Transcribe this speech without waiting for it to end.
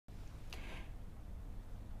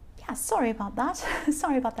Yeah, sorry about that.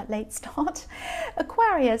 Sorry about that late start.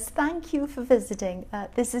 Aquarius, thank you for visiting.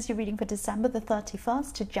 This is your reading for December the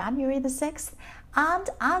 31st to January the 6th. And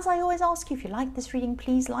as I always ask you, if you like this reading,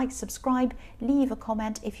 please like, subscribe, leave a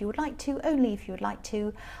comment if you would like to, only if you would like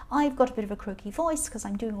to. I've got a bit of a croaky voice because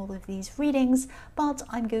I'm doing all of these readings, but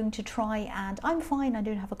I'm going to try, and I'm fine, I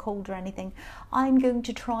don't have a cold or anything. I'm going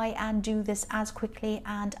to try and do this as quickly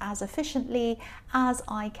and as efficiently as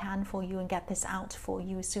I can for you and get this out for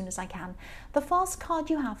you as soon as I can. The first card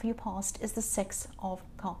you have for your past is the Six of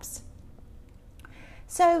Cups.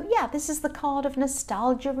 So yeah, this is the card of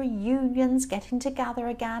nostalgia, reunions, getting together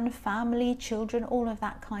again, family, children, all of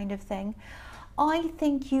that kind of thing. I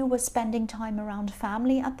think you were spending time around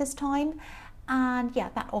family at this time. And yeah,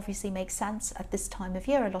 that obviously makes sense at this time of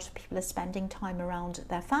year. A lot of people are spending time around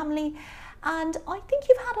their family. And I think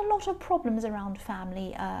you've had a lot of problems around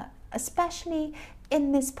family, especially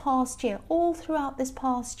in this past year, all throughout this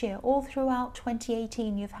past year, all throughout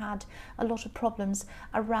 2018, you've had a lot of problems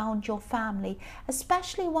around your family,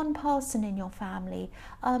 especially one person in your family.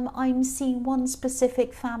 I'm seeing one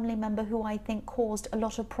specific family member who I think caused a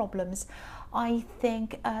lot of problems. I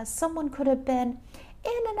think someone could have been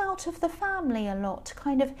in and out of the family a lot,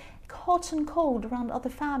 kind of hot and cold around other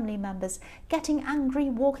family members, getting angry,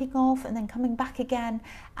 walking off and then coming back again,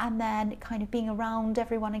 and then kind of being around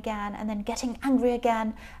everyone again and then getting angry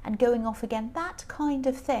again and going off again, that kind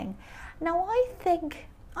of thing. Now I think,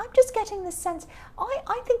 I'm just getting this sense,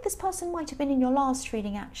 I think this person might have been in your last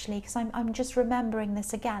reading actually, because I'm just remembering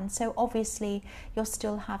this again. So obviously you're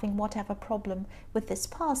still having whatever problem with this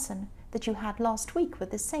person that you had last week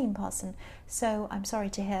with the same person. So I'm sorry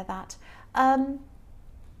to hear that.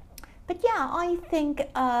 But yeah, I think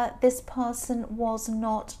this person was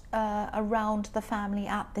not around the family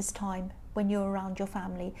at this time when you're around your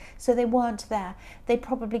family. So they weren't there. They'd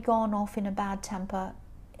probably gone off in a bad temper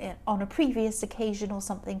on a previous occasion or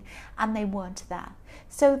something, and they weren't there.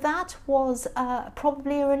 So that was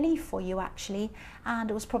probably a relief for you actually, and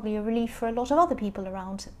it was probably a relief for a lot of other people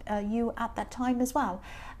around you at that time as well,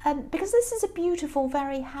 because this is a beautiful,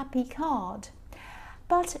 very happy card.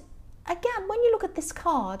 But again, when you look at this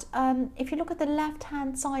card, if you look at the left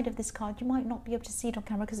hand side of this card, you might not be able to see it on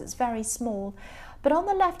camera because it's very small, but on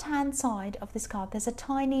the left hand side of this card there's a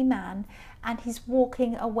tiny man and he's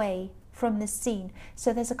walking away from this scene.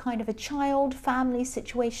 So there's a kind of a child family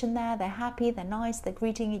situation there. They're happy, they're nice, they're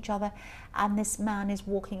greeting each other, and this man is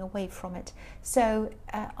walking away from it. So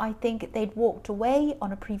I think they'd walked away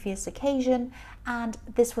on a previous occasion, and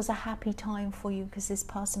this was a happy time for you because this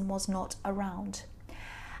person was not around.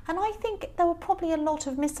 And I think there were probably a lot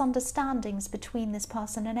of misunderstandings between this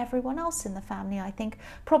person and everyone else in the family, I think,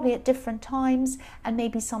 probably at different times, and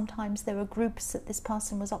maybe sometimes there were groups that this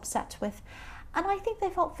person was upset with. And I think they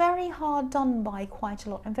felt very hard done by quite a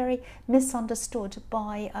lot and very misunderstood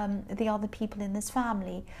by the other people in this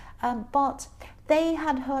family. But they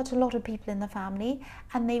had hurt a lot of people in the family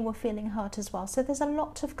and they were feeling hurt as well. So there's a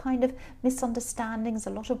lot of kind of misunderstandings, a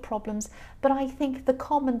lot of problems. But I think the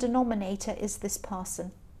common denominator is this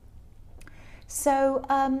person. So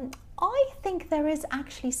I think there is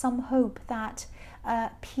actually some hope that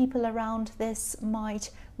people around this might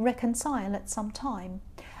reconcile at some time.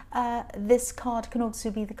 This card can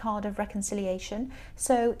also be the card of reconciliation,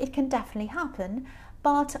 so it can definitely happen,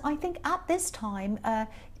 but I think at this time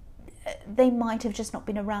they might have just not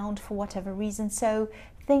been around for whatever reason, so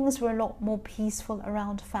things were a lot more peaceful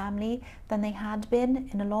around family than they had been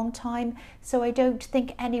in a long time. So I don't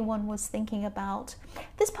think anyone was thinking about,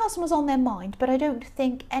 this person was on their mind, but I don't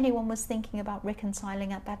think anyone was thinking about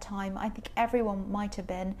reconciling at that time. I think everyone might have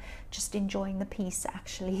been just enjoying the peace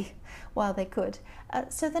actually while they could.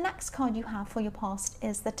 So the next card you have for your past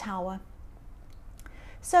is the Tower.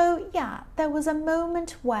 So yeah, there was a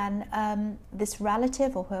moment when this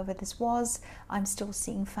relative or whoever this was, I'm still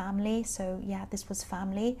seeing family, so yeah, this was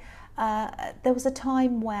family. There was a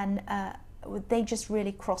time when they just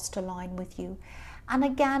really crossed a line with you. And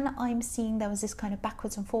again, I'm seeing there was this kind of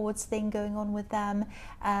backwards and forwards thing going on with them.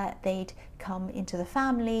 They'd come into the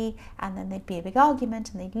family and then there'd be a big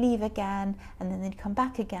argument and they'd leave again and then they'd come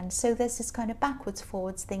back again. So there's this kind of backwards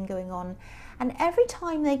forwards thing going on. And every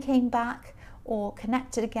time they came back or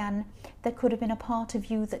connected again, there could have been a part of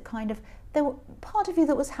you that part of you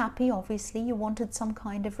that was happy, obviously, you wanted some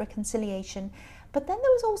kind of reconciliation, but then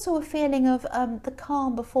there was also a feeling of the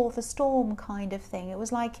calm before the storm kind of thing. It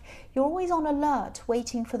was like you're always on alert,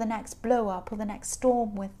 waiting for the next blow up or the next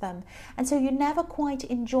storm with them, and so you never quite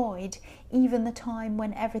enjoyed even the time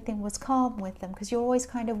when everything was calm with them, because you're always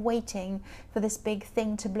kind of waiting for this big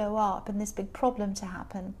thing to blow up and this big problem to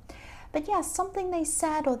happen. But yes, something they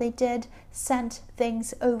said or they did sent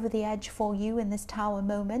things over the edge for you in this Tower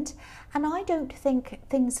moment. And I don't think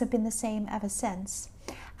things have been the same ever since.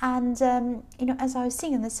 And, you know, as I was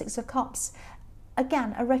seeing in the Six of Cups,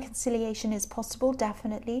 again, a reconciliation is possible,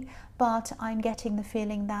 definitely, but I'm getting the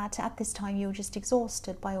feeling that at this time you're just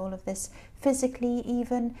exhausted by all of this. Physically,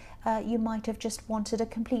 even, you might have just wanted a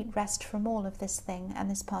complete rest from all of this thing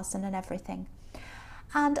and this person and everything.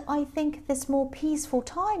 And I think this more peaceful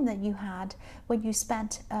time that you had when you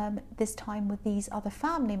spent this time with these other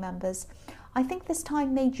family members, I think this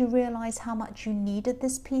time made you realise how much you needed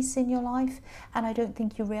this peace in your life, and I don't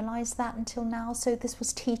think you realised that until now. So this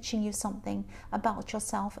was teaching you something about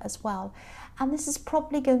yourself as well. And this is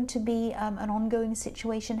probably going to be an ongoing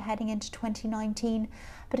situation heading into 2019,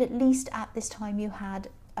 but at least at this time you had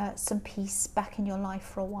some peace back in your life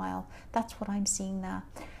for a while. That's what I'm seeing there.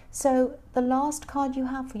 So the last card you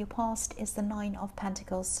have for your past is the Nine of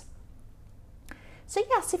Pentacles. So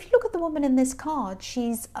yes, if you look at the woman in this card,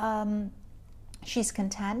 she's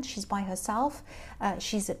content, she's by herself,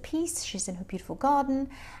 she's at peace, she's in her beautiful garden,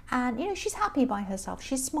 and you know, she's happy by herself,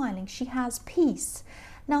 she's smiling, she has peace.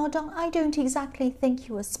 Now, I don't exactly think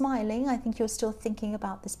you were smiling, I think you're still thinking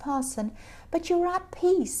about this person, but you were at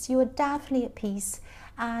peace, you were definitely at peace,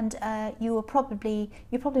 and you probably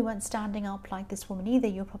weren't standing up like this woman either,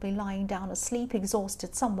 you were probably lying down asleep,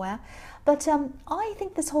 exhausted somewhere. But I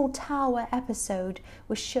think this whole Tower episode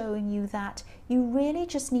was showing you that you really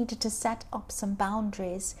just needed to set up some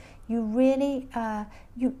boundaries. You really,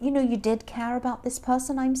 you know, you did care about this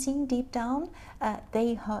person, I'm seeing deep down.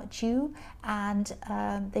 They hurt you, and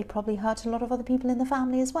they probably hurt a lot of other people in the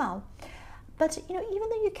family as well. But, you know, even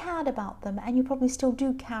though you cared about them, and you probably still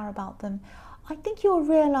do care about them, I think you're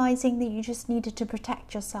realizing that you just needed to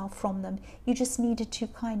protect yourself from them. You just needed to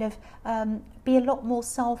kind of be a lot more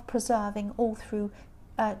self-preserving all through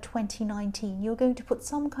 2019. You're going to put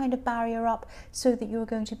some kind of barrier up so that you're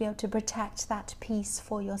going to be able to protect that peace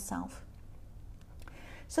for yourself.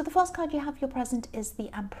 So the first card you have, your present, is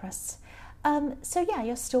the Empress. So yeah,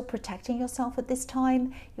 you're still protecting yourself at this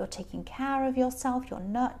time, you're taking care of yourself, you're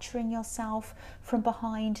nurturing yourself from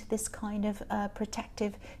behind this kind of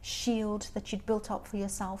protective shield that you'd built up for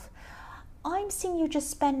yourself. I'm seeing you just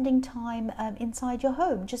spending time inside your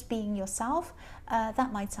home, just being yourself.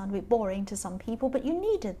 That might sound a bit boring to some people, but you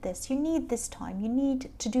needed this, you need this time, you need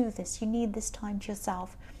to do this, you need this time to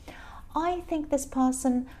yourself. I think this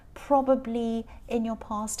person probably in your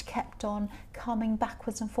past kept on coming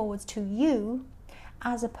backwards and forwards to you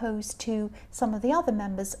as opposed to some of the other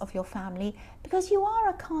members of your family, because you are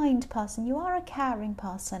a kind person, you are a caring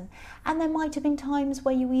person, and there might have been times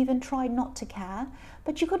where you even tried not to care,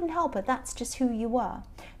 but you couldn't help it, that's just who you were.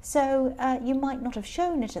 So you might not have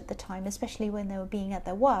shown it at the time, especially when they were being at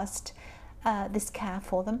their worst, this care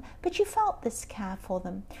for them, but you felt this care for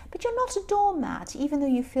them. But you're not a doormat. Even though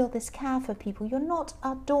you feel this care for people, you're not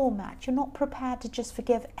a doormat. You're not prepared to just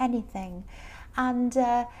forgive anything. And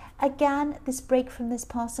again, this break from this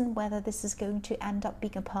person, whether this is going to end up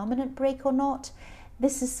being a permanent break or not,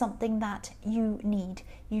 this is something that you need.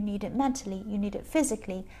 You need it mentally, you need it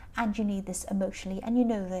physically, and you need this emotionally, and you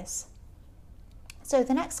know this. So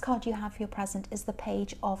the next card you have for your present is the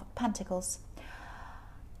Page of Pentacles.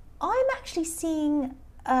 I'm actually seeing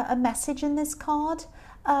a message in this card.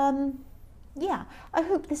 Yeah, I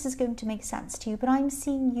hope this is going to make sense to you, but I'm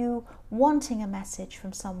seeing you wanting a message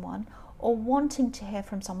from someone or wanting to hear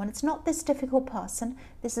from someone. It's not this difficult person,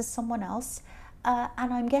 this is someone else.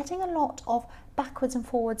 And I'm getting a lot of backwards and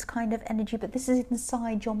forwards kind of energy, but this is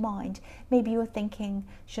inside your mind. Maybe you're thinking,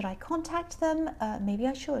 should I contact them? Maybe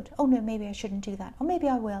I should. Oh no, maybe I shouldn't do that. Or maybe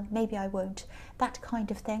I will, maybe I won't. That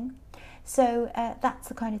kind of thing. So that's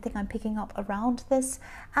the kind of thing I'm picking up around this.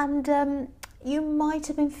 And you might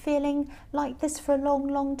have been feeling like this for a long,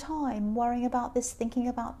 long time, worrying about this, thinking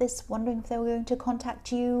about this, wondering if they were going to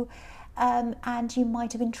contact you. And you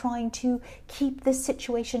might have been trying to keep this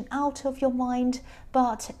situation out of your mind,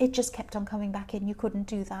 but it just kept on coming back in. You couldn't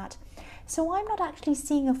do that. So I'm not actually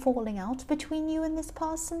seeing a falling out between you and this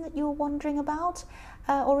person that you were wondering about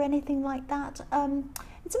or anything like that.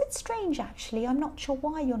 It's a bit strange, actually. I'm not sure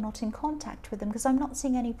why you're not in contact with them, because I'm not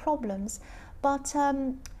seeing any problems. But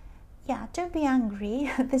yeah, don't be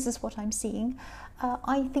angry. This is what I'm seeing.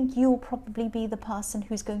 I think you'll probably be the person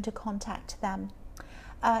who's going to contact them.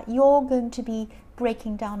 You're going to be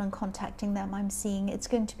breaking down and contacting them. I'm seeing it's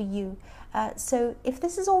going to be you. So if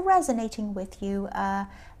this is all resonating with you,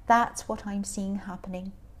 that's what I'm seeing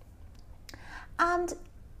happening. And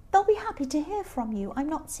they'll be happy to hear from you. I'm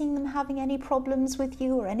not seeing them having any problems with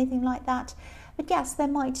you or anything like that. But yes, there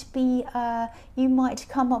might be, you might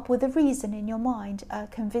come up with a reason in your mind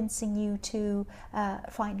convincing you to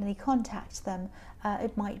finally contact them.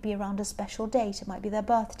 It might be around a special date, it might be their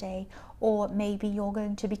birthday, or maybe you're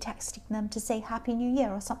going to be texting them to say Happy New Year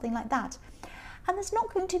or something like that. And there's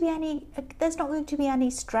not going to be any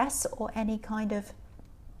stress or any kind of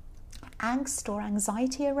angst or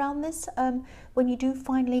anxiety around this when you do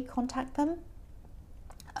finally contact them.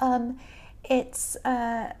 It's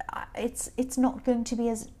not going to be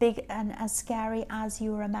as big and as scary as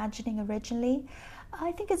you were imagining originally.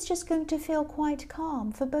 I think it's just going to feel quite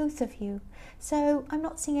calm for both of you. So I'm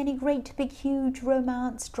not seeing any great big huge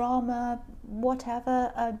romance, drama,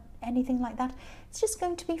 whatever, anything like that. It's just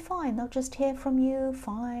going to be fine. They'll just hear from you,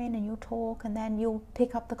 fine, and you'll talk, and then you'll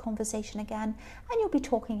pick up the conversation again and you'll be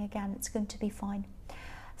talking again. It's going to be fine.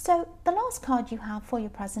 So the last card you have for your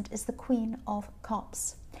present is the Queen of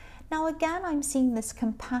Cups. Now again, I'm seeing this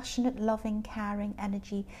compassionate, loving, caring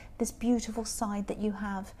energy, this beautiful side that you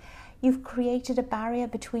have. You've created a barrier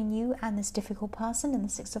between you and this difficult person in the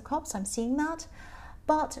Six of Cups. I'm seeing that.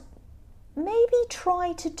 But maybe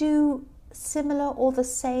try to do similar or the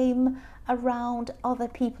same around other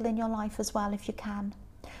people in your life as well if you can.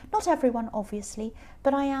 Not everyone, obviously,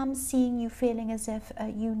 but I am seeing you feeling as if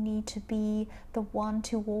you need to be the one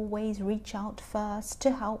to always reach out first,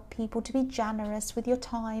 to help people, to be generous with your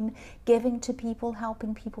time, giving to people,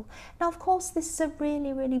 helping people. Now, of course, this is a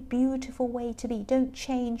really, really beautiful way to be. Don't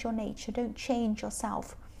change your nature, don't change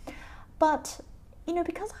yourself. But, you know,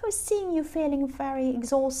 because I was seeing you feeling very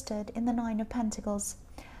exhausted in the Nine of Pentacles,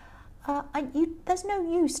 there's no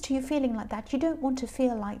use to you feeling like that. You don't want to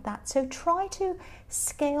feel like that. So try to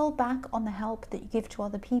scale back on the help that you give to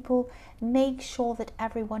other people. Make sure that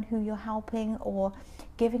everyone who you're helping or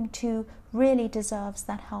giving to really deserves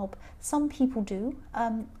that help. Some people do,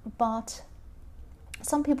 but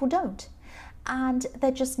some people don't. And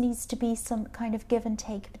there just needs to be some kind of give and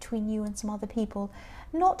take between you and some other people.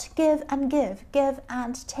 Not give and give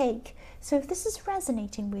and take. So if this is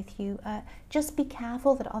resonating with you, just be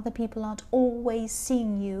careful that other people aren't always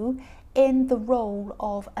seeing you in the role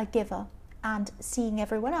of a giver and seeing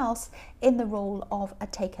everyone else in the role of a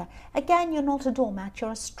taker. Again, you're not a doormat,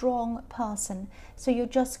 you're a strong person. So you're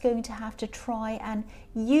just going to have to try and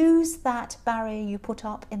use that barrier you put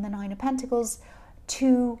up in the Nine of Pentacles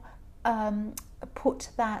to put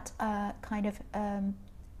that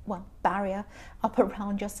barrier up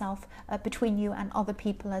around yourself between you and other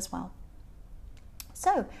people as well.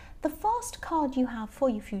 So the first card you have for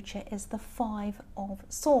your future is the Five of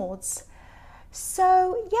Swords.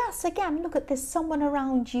 So yes, again, look at this. Someone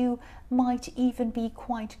around you might even be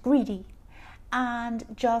quite greedy and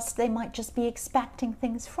they might just be expecting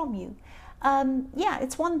things from you. Yeah,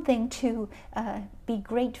 it's one thing to be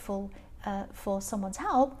grateful for someone's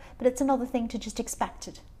help, but it's another thing to just expect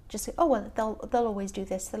it. Just say, oh well, they'll always do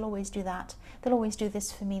this, they'll always do that, they'll always do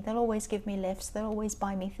this for me, they'll always give me lifts, they'll always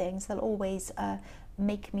buy me things, they'll always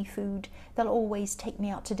make me food, they'll always take me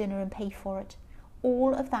out to dinner and pay for it.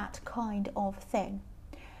 All of that kind of thing.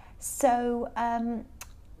 So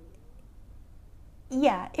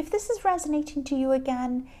yeah, if this is resonating to you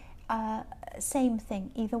again, same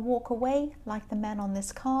thing. Either walk away like the men on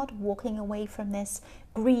this card, walking away from this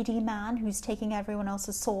greedy man who's taking everyone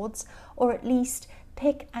else's swords, or at least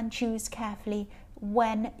pick and choose carefully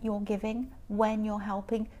when you're giving, when you're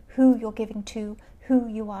helping, who you're giving to, who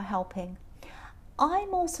you are helping.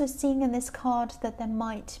 I'm also seeing in this card that there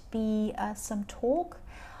might be some talk.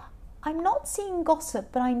 I'm not seeing gossip,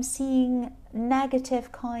 but I'm seeing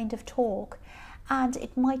negative kind of talk. And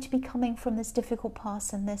it might be coming from this difficult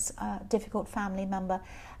person, this difficult family member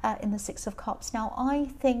in the Six of Cups. Now, I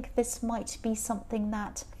think this might be something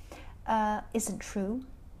that isn't true,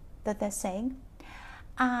 that they're saying.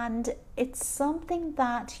 And it's something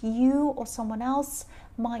that you or someone else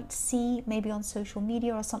might see maybe on social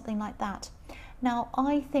media or something like that. Now,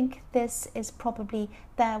 I think this is probably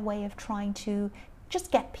their way of trying to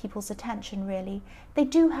just get people's attention, really. They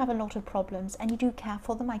do have a lot of problems and you do care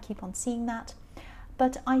for them. I keep on seeing that.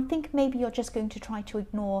 But I think maybe you're just going to try to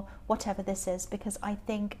ignore whatever this is, because I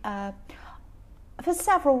think for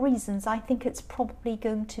several reasons, I think it's probably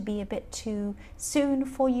going to be a bit too soon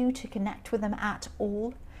for you to connect with them at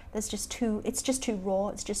all. It's just too raw,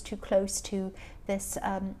 it's just too close to this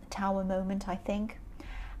tower moment, I think.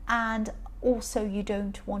 And also you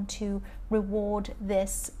don't want to reward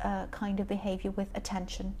this kind of behavior with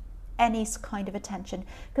attention, any kind of attention,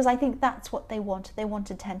 because I think that's what they want. They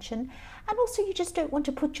want attention. And also you just don't want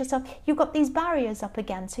to put yourself, you've got these barriers up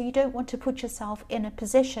again, so you don't want to put yourself in a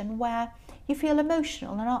position where you feel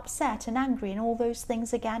emotional and upset and angry and all those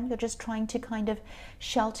things again. You're just trying to kind of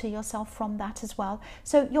shelter yourself from that as well.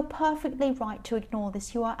 So you're perfectly right to ignore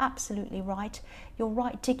this. You are absolutely right. You're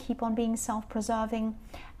right to keep on being self-preserving,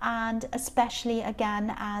 and especially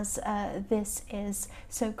again as this is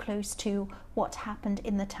so close to what happened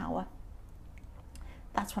in the Tower.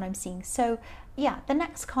 That's what I'm seeing. So yeah, the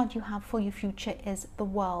next card you have for your future is the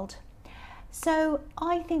World. So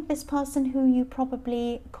I think this person who you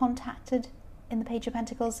probably contacted in the Page of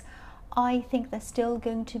Pentacles, I think they're still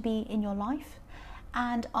going to be in your life,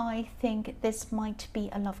 and I think this might be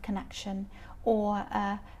a love connection, or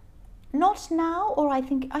not now, or I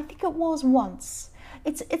think it was once.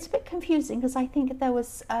 It's a bit confusing because I think there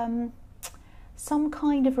was some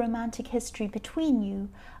kind of romantic history between you.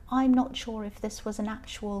 I'm not sure if this was an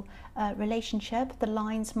actual relationship. The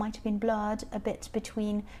lines might have been blurred a bit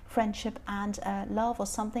between friendship and love or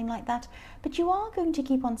something like that. But you are going to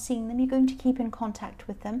keep on seeing them. You're going to keep in contact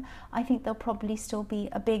with them. I think they'll probably still be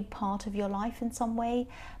a big part of your life in some way.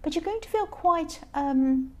 But you're going to feel quite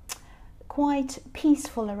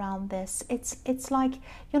peaceful around this. It's like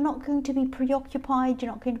you're not going to be preoccupied.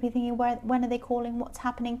 You're not going to be thinking, when are they calling, what's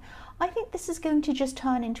happening. I think this is going to just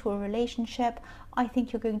turn into a relationship. I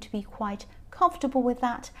think you're going to be quite comfortable with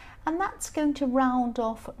that, and that's going to round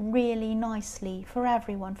off really nicely for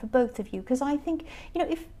everyone, for both of you. Because I think, you know,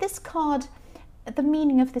 if this card, the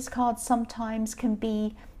meaning of this card sometimes can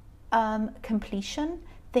be completion,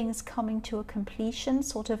 things coming to a completion,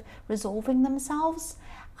 sort of resolving themselves.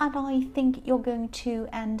 And I think you're going to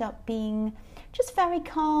end up being just very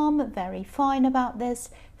calm, very fine about this,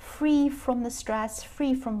 free from the stress,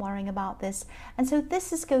 free from worrying about this. And so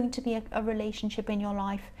this is going to be a relationship in your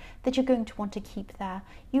life that you're going to want to keep there.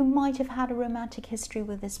 You might have had a romantic history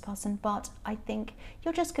with this person, but I think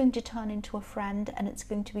you're just going to turn into a friend, and it's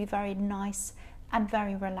going to be very nice and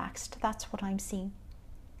very relaxed. That's what I'm seeing.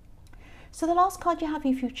 So the last card you have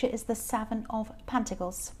in your future is the Seven of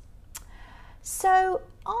Pentacles. So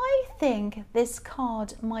I think this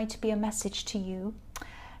card might be a message to you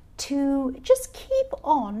to just keep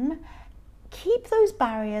those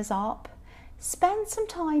barriers up, spend some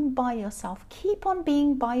time by yourself, keep on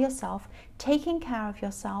being by yourself, taking care of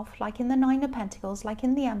yourself, like in the Nine of Pentacles, like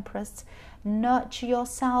in the Empress. Nurture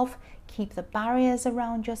yourself, keep the barriers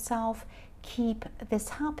around yourself, keep this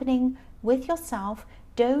happening with yourself.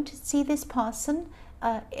 Don't see this person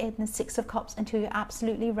in the Six of Cups until you're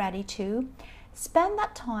absolutely ready to. Spend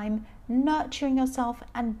that time nurturing yourself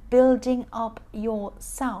and building up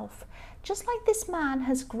yourself. Just like this man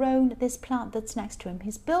has grown this plant that's next to him.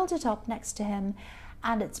 He's built it up next to him,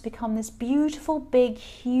 and it's become this beautiful, big,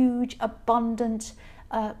 huge, abundant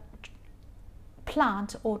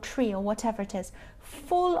plant or tree or whatever it is,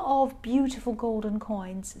 full of beautiful golden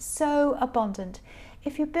coins, so abundant.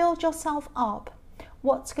 If you build yourself up,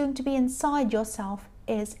 what's going to be inside yourself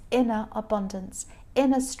is inner abundance,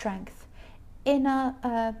 inner strength, inner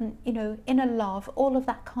inner love, all of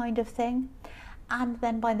that kind of thing. And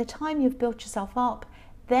then by the time you've built yourself up,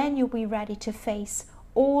 then you'll be ready to face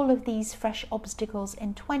all of these fresh obstacles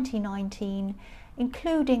in 2019,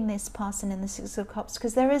 including this person in the Six of Cups,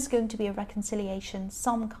 because there is going to be a reconciliation,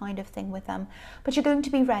 some kind of thing with them. But you're going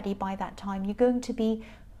to be ready by that time. You're going to be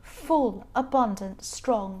full, abundant,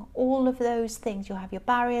 strong, all of those things. You'll have your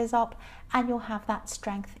barriers up, and you'll have that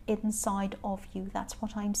strength inside of you. That's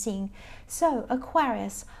what I'm seeing. So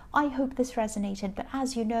Aquarius, I hope this resonated, but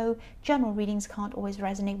as you know, general readings can't always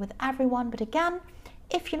resonate with everyone. But again,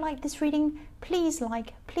 if you like this reading, please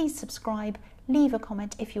like, please subscribe, leave a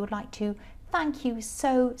comment if you would like to. Thank you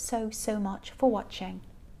so much for watching.